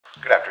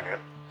Good afternoon.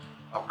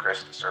 I'm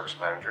Chris, the service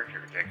manager here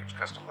at Jacobs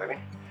Custom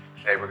Living.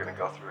 Today we're going to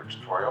go through a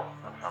tutorial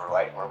on how to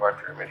light one of our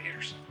pyramid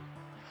heaters.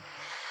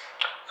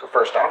 So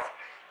first off,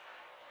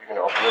 you're going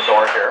to open the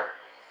door here.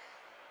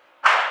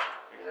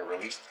 You're going to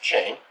release the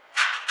chain.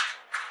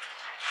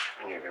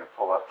 And you're going to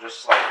pull up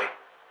just slightly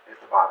at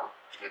the bottom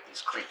to get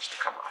these cleats to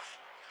come off.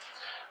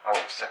 I'm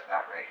going to set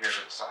that right here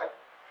to the side.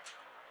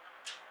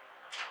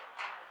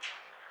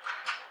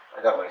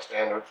 I got my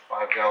standard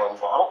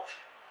 5-gallon bottle.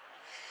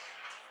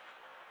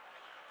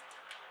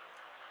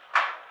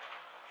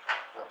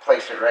 I'll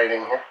place it right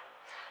in here.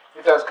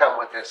 It does come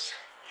with this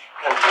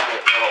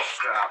convenient little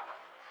strap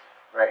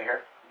right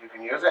here. You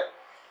can use it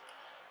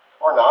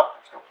or not.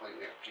 It's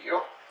completely up to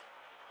you.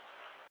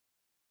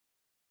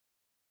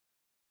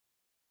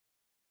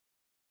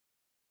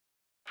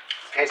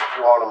 In case if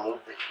you want to move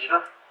the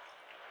heater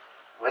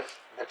with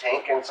the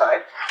tank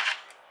inside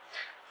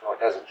so it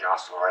doesn't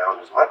jostle around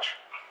as much.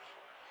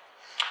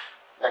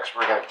 Next,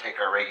 we're going to take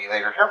our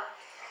regulator here.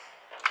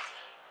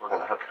 We're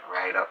going to hook it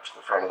right up to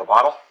the front of the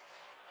bottle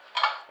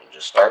and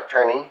just start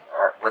turning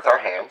with our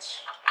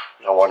hands.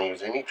 You don't want to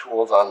use any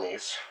tools on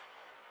these.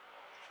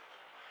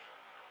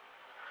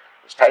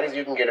 As tight as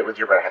you can get it with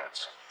your bare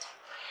hands.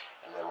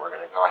 And then we're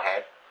going to go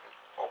ahead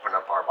and open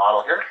up our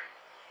bottle here.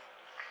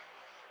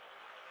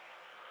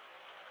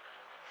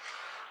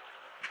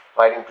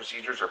 Lighting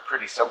procedures are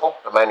pretty simple.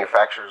 The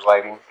manufacturer's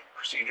lighting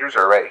procedures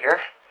are right here.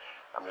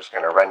 I'm just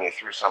going to run you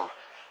through some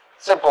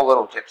simple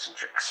little tips and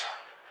tricks.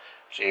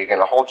 So you're going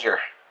to hold your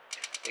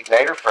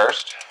igniter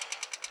first.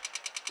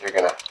 You're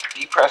going to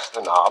depress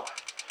the knob,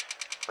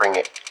 bring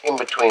it in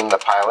between the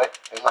pilot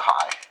and the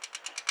high.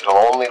 It'll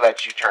only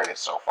let you turn it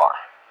so far.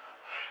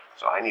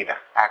 So I need to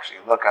actually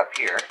look up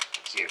here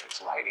and see if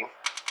it's lighting.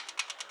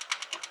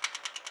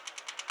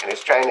 And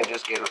it's trying to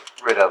just get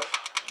rid of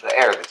the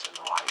air that's in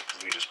the line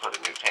because we just put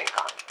a new tank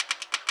on.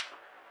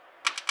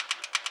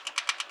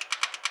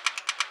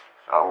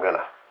 So I'm going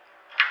to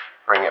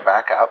bring it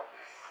back up.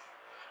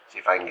 See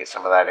if I can get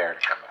some of that air to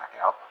come back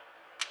out.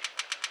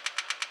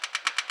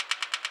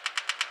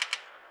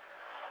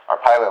 Our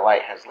pilot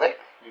light has lit.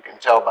 You can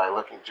tell by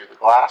looking through the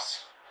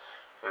glass.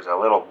 There's a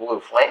little blue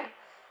flame.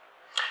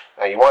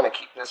 Now you want to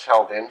keep this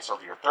held in so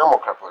your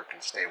thermocoupler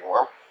can stay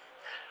warm.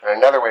 And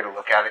another way to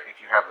look at it,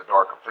 if you have the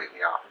door completely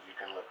off, is you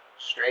can look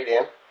straight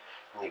in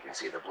and you can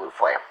see the blue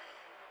flame.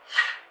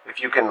 If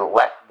you can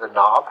let the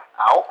knob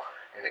out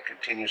and it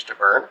continues to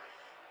burn,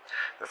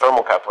 the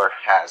thermocoupler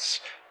has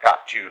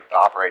got to the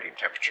operating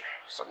temperature.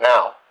 So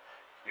now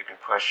you can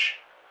push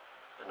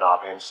the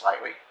knob in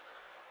slightly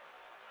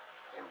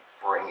and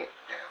bring it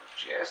down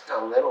just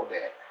a little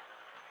bit.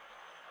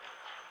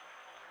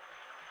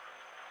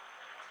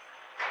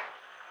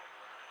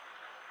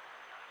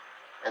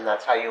 And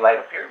that's how you light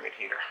a pyramid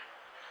heater.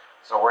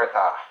 So we're at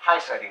the high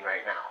setting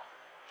right now.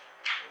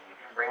 And you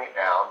can bring it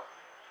down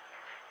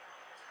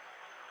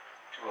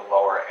to a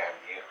lower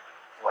ambient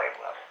flame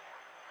level.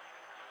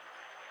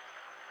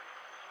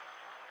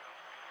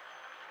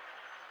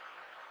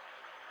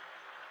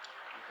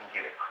 You can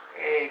get it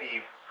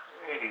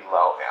pretty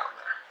low down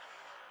there.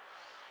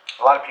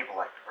 A lot of people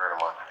like to burn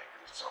them on high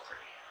because it's so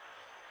pretty.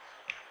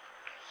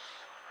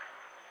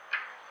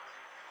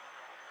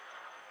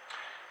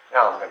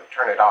 Now I'm going to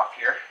turn it off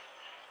here.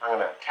 I'm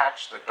going to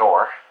attach the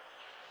door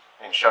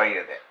and show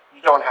you that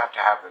you don't have to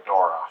have the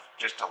door off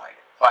just to light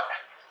it. But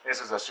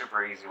this is a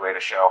super easy way to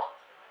show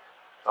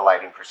the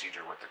lighting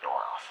procedure with the door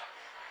off.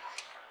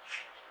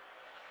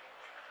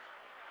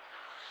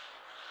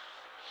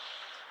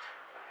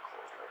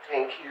 Close my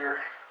tank here.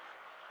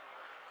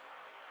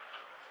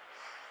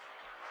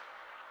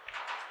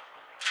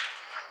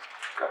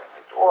 Got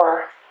my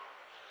door.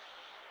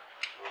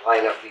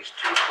 Line up these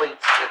two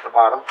cleats at the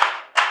bottom,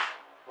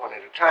 one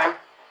at a time.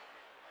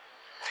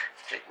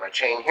 Take my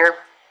chain here,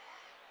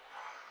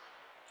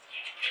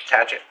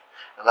 attach it,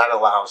 and that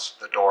allows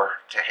the door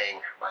to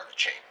hang by the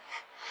chain.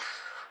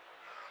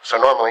 So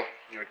normally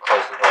you would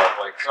close the door up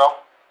like so.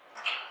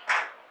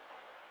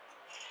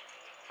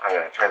 I'm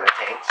going to turn the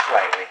tank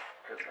slightly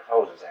because the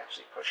hose is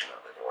actually pushing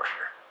on the door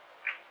here.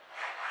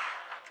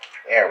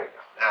 There we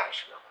go. Now it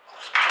should go.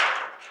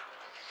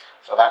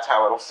 So that's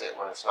how it'll sit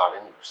when it's not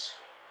in use.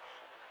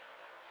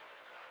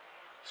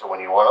 So when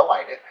you want to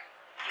light it,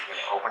 you're going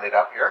to open it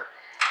up here,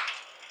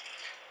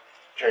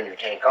 turn your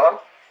tank on,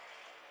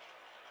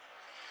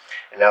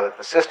 and now that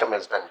the system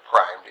has been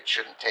primed, it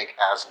shouldn't take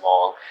as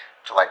long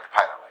to light the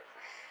pilot light.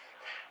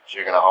 So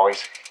you're going to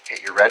always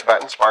hit your red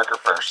button sparker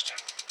first.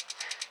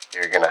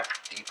 You're going to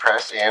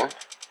depress in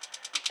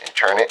and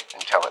turn it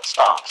until it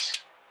stops.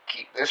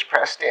 Keep this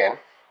pressed in.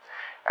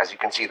 As you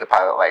can see, the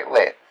pilot light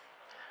lit.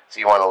 So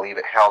you want to leave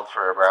it held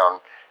for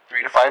around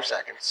 3 to 5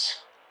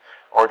 seconds,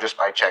 or just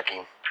by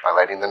checking by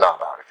letting the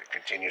knob out. If it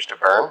continues to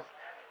burn,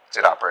 it's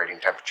at operating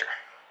temperature.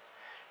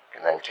 You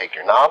can then take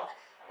your knob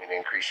and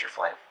increase your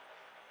flame.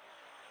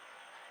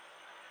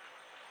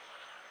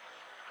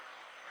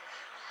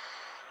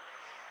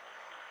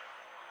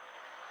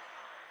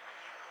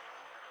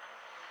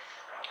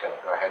 I'm going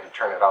to go ahead and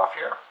turn it off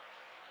here.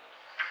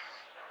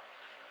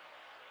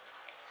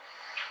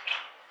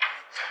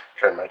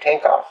 Turn my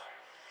tank off.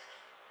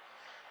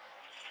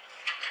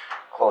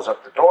 Close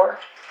up the door.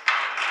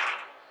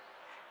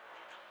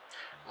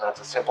 And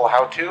that's a simple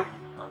how-to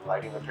on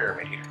lighting the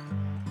pyramid heater.